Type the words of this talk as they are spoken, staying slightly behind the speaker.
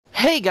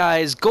Hey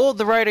guys, Gold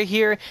the Writer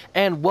here,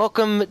 and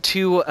welcome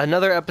to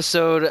another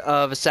episode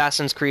of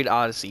Assassin's Creed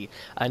Odyssey.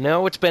 I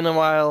know it's been a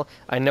while,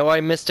 I know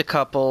I missed a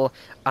couple,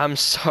 I'm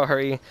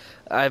sorry.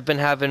 I've been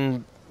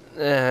having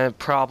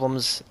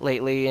problems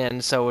lately,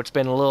 and so it's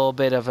been a little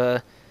bit of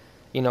a,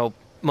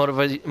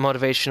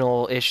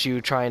 motivational issue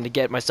trying to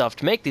get myself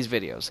to make these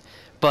videos.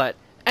 But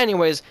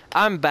anyways,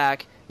 I'm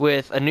back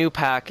with a new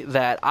pack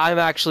that I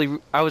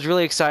was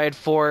really excited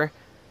for,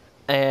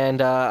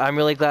 and I'm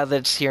really glad that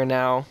it's here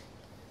now.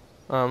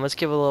 Let's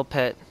give a little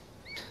pet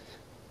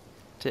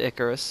to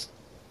Icarus.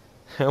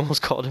 I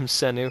almost called him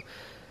Senu.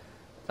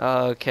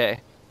 Okay.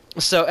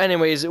 So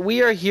anyways,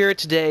 we are here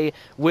today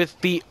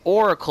with the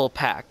Oracle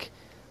pack.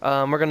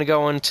 We're going to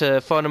go into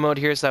photo mode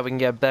here so that we can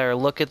get a better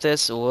look at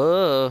this.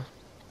 Whoa.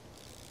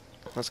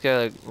 Let's get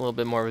a little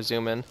bit more of a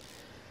zoom in.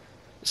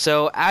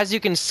 So as you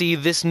can see,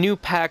 this new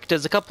pack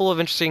does a couple of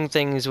interesting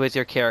things with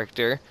your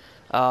character.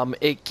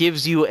 It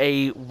gives you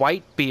a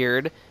white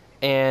beard.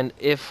 And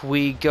if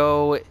we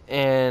go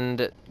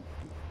into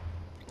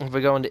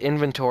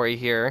inventory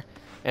here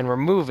and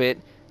remove it,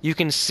 you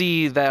can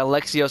see that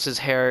Alexios's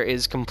hair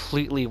is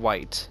completely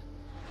white.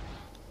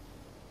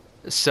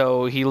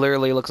 So he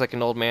literally looks like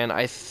an old man.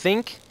 I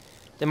think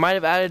they might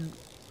have added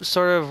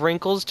sort of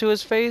wrinkles to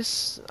his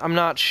face. I'm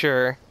not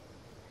sure.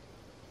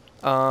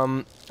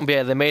 But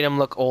yeah, they made him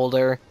look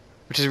older,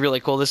 which is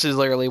really cool. This is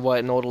literally what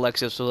an old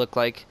Alexios would look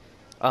like.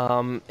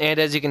 And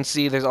as you can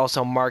see, there's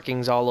also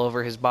markings all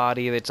over his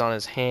body. It's on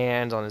his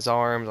hands, on his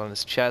arms, on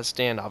his chest,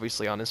 and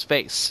obviously on his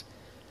face,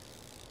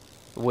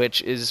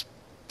 which is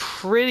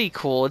pretty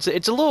cool. It's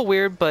a little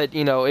weird, but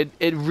you know, it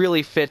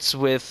really fits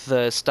with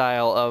the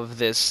style of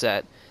this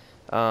set.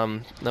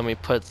 Let me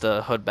put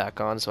the hood back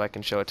on so I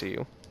can show it to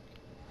you.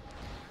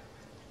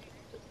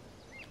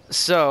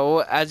 So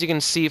as you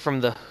can see from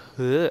the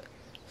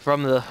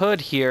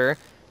hood here,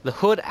 the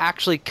hood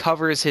actually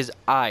covers his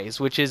eyes,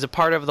 which is a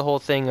part of the whole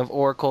thing of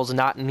oracles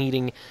not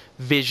needing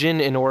vision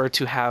in order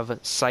to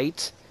have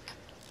sight.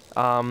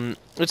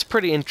 It's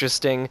pretty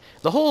interesting.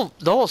 The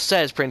whole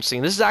set is pretty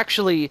interesting. This is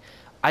actually,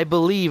 I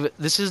believe,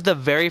 this is the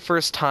very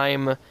first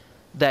time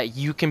that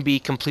you can be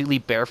completely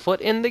barefoot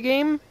in the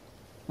game,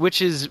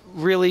 which is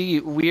really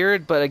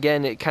weird, but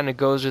again, it kind of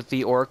goes with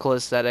the oracle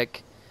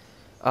aesthetic.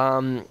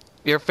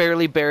 You're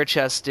fairly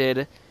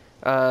bare-chested.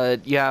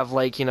 You have,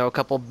 like, you know, a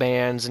couple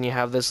bands, and you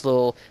have this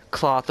little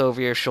cloth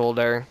over your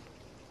shoulder.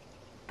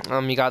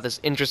 You got this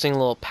interesting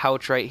little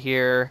pouch right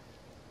here.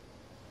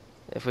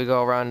 If we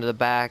go around to the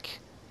back,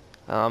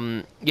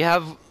 you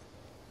have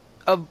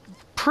a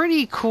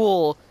pretty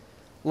cool,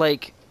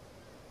 like,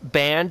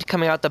 band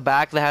coming out the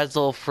back that has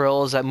little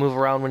frills that move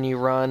around when you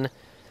run.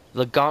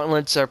 The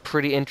gauntlets are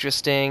pretty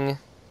interesting.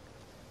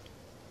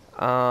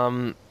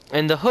 And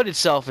the hood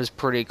itself is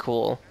pretty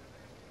cool.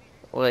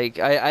 Like,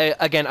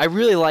 I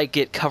really like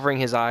it covering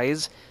his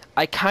eyes.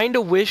 I kind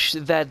of wish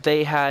that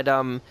they had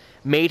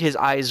made his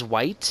eyes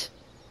white,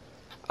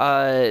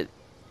 so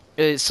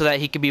that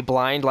he could be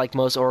blind like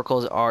most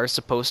oracles are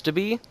supposed to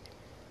be.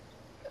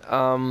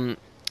 I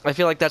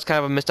feel like that's kind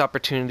of a missed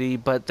opportunity,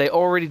 but they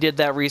already did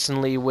that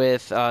recently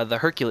with the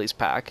Hercules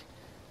pack,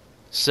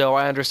 so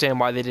I understand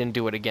why they didn't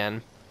do it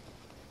again.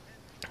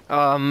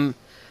 But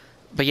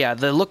yeah,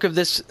 the look of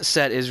this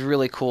set is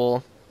really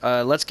cool.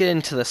 Let's get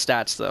into the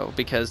stats, though,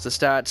 because the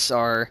stats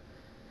are,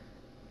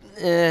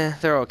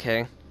 they're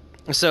okay.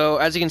 So,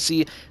 as you can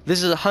see,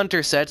 this is a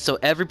hunter set, so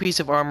every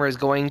piece of armor is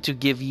going to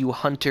give you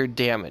hunter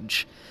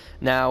damage.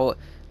 Now,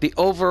 the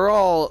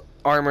overall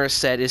armor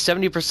set is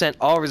 70%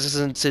 all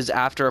resistances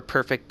after a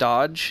perfect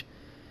dodge,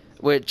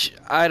 which,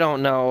 I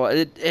don't know,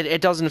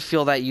 it doesn't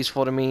feel that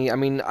useful to me. I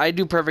mean, I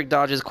do perfect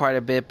dodges quite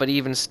a bit, but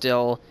even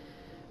still,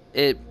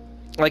 it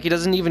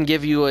doesn't even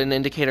give you an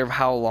indicator of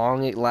how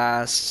long it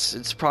lasts.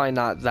 It's probably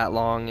not that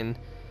long, and,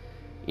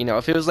 you know,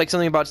 if it was like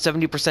something about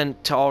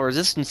 70% to all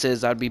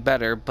resistances, that'd be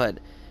better, but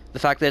the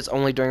fact that it's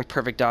only during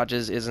perfect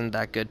dodges isn't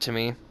that good to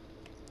me.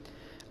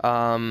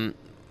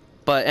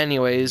 But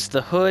anyways,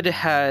 the hood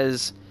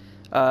has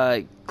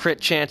crit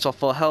chance while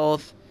full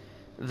health.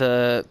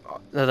 The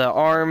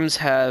arms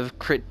have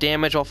crit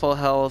damage while full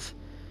health.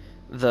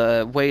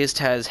 The waist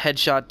has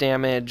headshot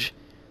damage.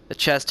 The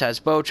chest has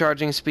bow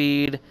charging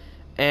speed.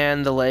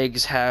 And the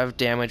legs have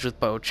damage with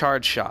bow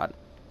charge shot.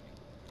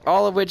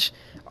 All of which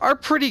are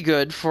pretty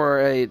good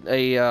for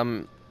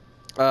a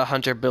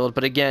hunter build,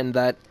 but again,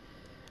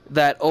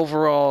 that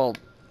overall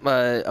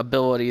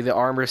ability, the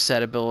armor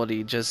set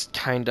ability, just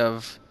kind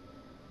of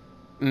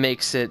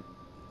makes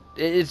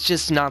it's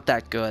just not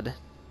that good,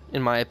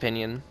 in my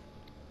opinion.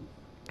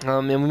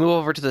 And we move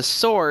over to the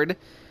sword,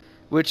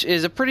 which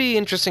is a pretty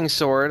interesting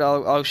sword.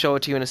 I'll show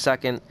it to you in a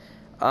second.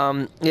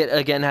 It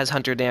again has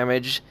hunter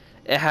damage.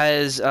 It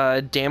has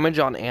damage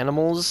on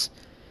animals,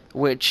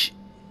 which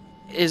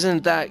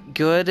isn't that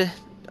good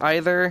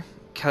either,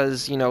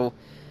 because, you know,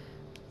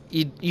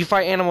 you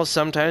fight animals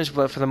sometimes,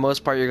 but for the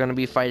most part you're going to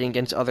be fighting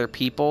against other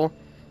people,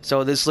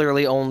 so this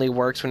literally only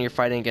works when you're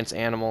fighting against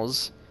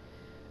animals.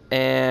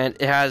 And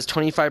it has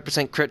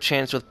 25% crit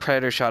chance with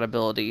Predator Shot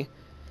ability,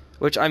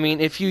 which, I mean,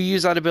 if you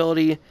use that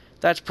ability,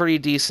 that's pretty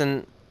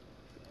decent.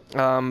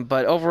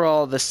 But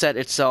overall, the set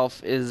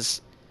itself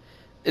is...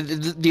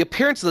 The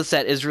appearance of the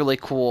set is really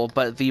cool,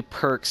 but the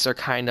perks are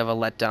kind of a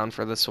letdown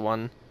for this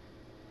one.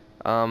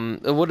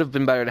 It would have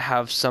been better to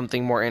have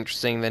something more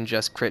interesting than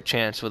just crit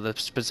chance with a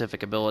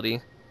specific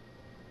ability.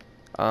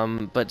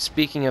 But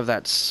speaking of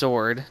that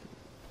sword,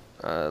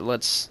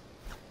 let's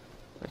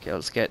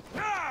get...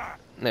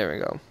 There we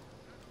go.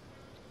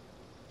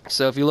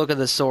 So if you look at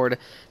the sword,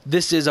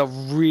 this is a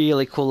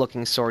really cool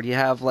looking sword. You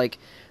have like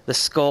the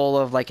skull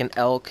of like an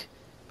elk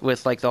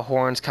with like the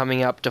horns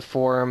coming up to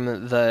form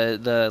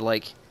the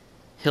like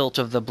hilt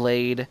of the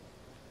blade,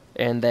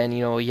 and then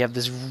you have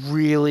this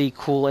really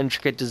cool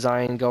intricate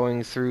design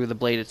going through the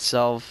blade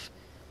itself,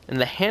 and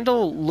the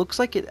handle looks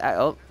like it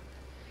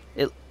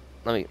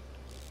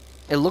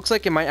looks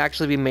like it might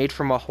actually be made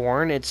from a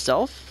horn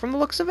itself from the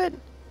looks of it.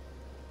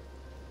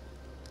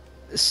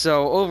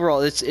 So overall,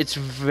 it's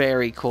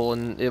very cool,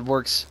 and it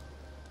works.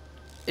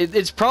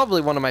 It's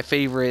probably one of my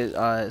favorite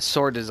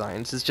sword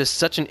designs. It's just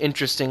such an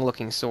interesting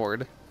looking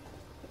sword.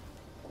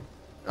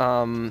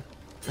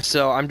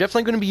 So I'm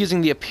definitely going to be using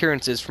the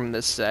appearances from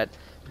this set,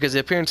 because the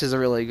appearances are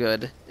really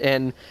good.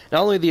 And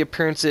not only the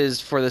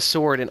appearances for the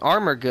sword and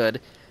armor good,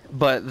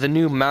 but the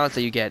new mount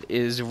that you get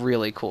is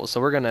really cool.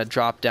 So we're going to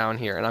drop down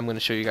here, and I'm going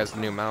to show you guys the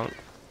new mount.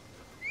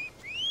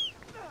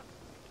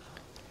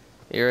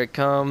 Here it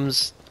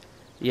comes.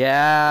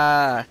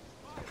 Yeah!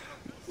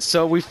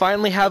 So we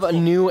finally have a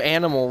new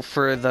animal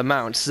for the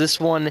mounts. This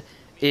one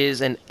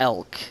is an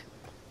elk.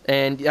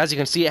 And as you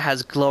can see, it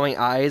has glowing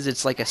eyes.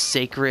 It's like a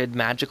sacred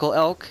magical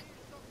elk.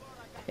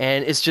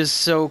 And it's just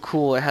so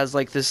cool. It has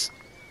like this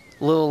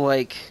little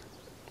like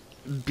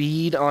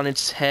bead on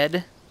its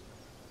head,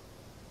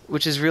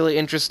 which is really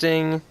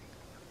interesting.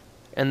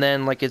 And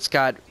then like it's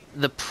got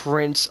the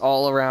prints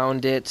all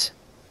around it,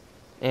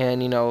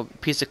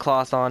 and piece of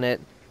cloth on it.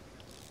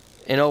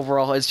 And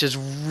overall, it's just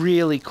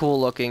really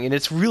cool looking, and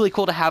it's really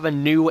cool to have a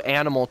new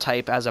animal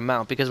type as a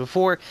mount, because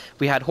before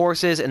we had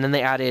horses, and then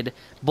they added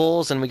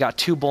bulls, and we got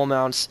 2 bull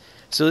mounts.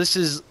 So this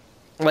is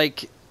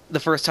like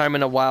the first time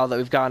in a while that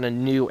we've gotten a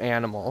new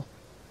animal,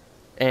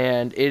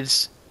 and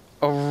it's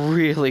a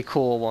really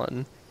cool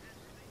one.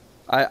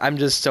 I'm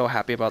just so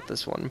happy about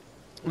this one.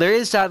 There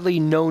is sadly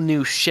no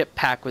new ship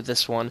pack with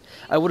this one.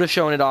 I would have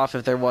shown it off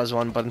if there was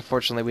one, but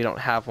unfortunately we don't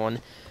have one.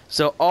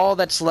 So all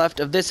that's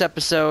left of this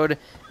episode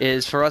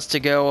is for us to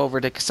go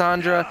over to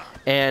Cassandra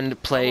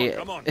and play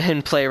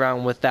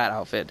around with that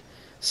outfit.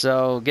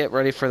 So get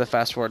ready for the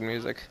fast forward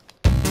music.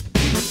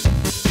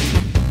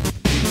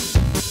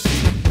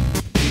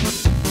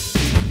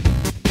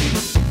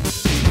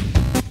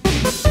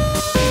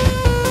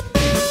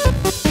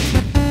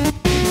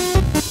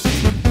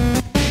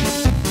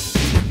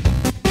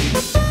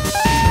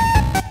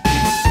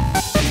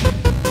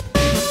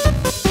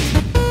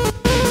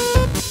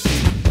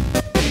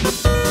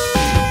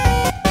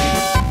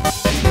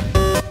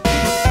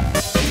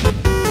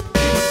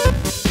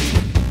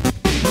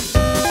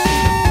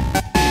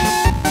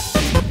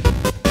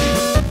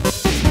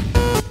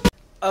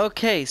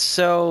 Okay,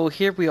 so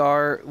here we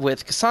are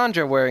with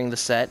Cassandra wearing the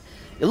set.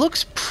 It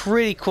looks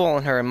pretty cool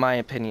on her, in my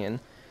opinion.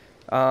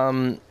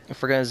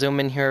 If we're going to zoom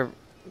in here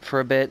for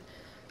a bit.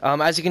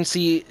 As you can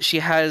see, she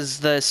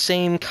has the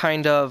same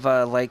kind of,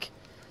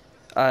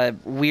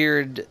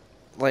 weird,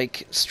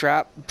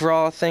 strap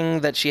bra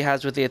thing that she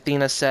has with the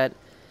Athena set.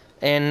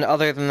 And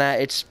other than that,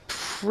 it's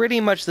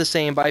pretty much the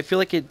same, but I feel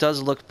like it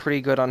does look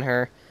pretty good on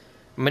her.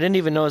 I didn't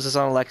even notice this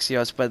on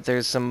Alexios, but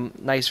there's some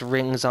nice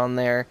rings on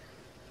there.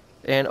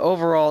 And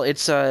overall,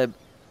 it's a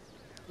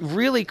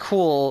really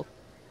cool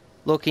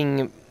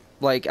looking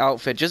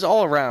outfit, just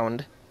all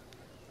around.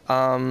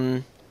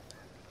 I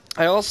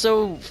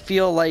also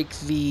feel like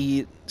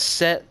the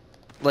set,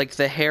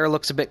 the hair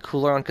looks a bit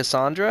cooler on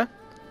Cassandra.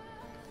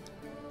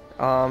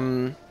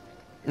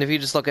 If you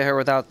just look at her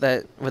without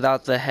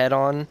the head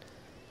on,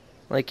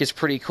 it's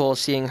pretty cool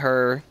seeing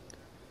her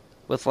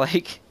with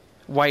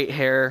white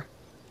hair.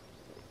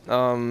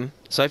 So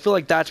I feel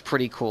like that's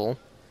pretty cool.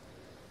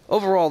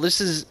 Overall,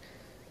 this is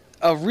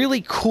a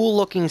really cool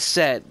looking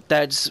set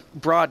that's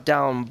brought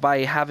down by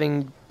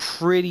having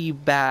pretty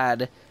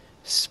bad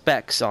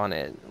specs on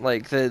it.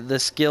 The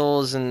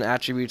skills and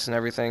attributes and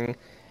everything,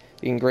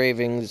 the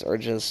engravings are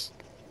just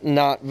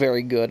not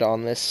very good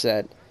on this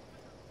set.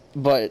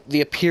 But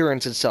the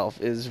appearance itself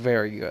is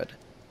very good.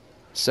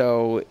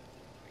 So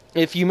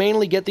if you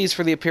mainly get these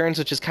for the appearance,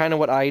 which is kind of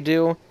what I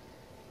do,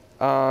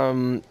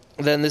 then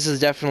this is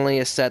definitely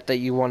a set that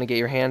you want to get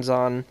your hands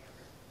on.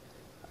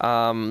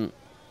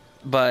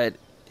 But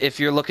if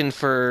you're looking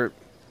for,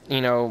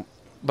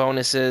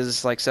 bonuses,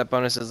 set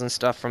bonuses and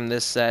stuff from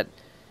this set,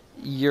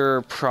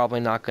 you're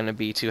probably not going to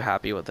be too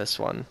happy with this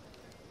one.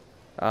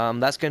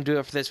 That's going to do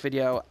it for this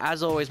video.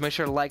 As always, make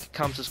sure to like,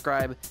 comment,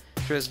 subscribe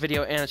to this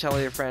video and the channel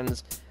with your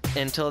friends.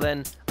 Until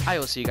then, I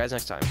will see you guys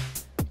next time.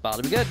 Bye,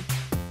 to be good.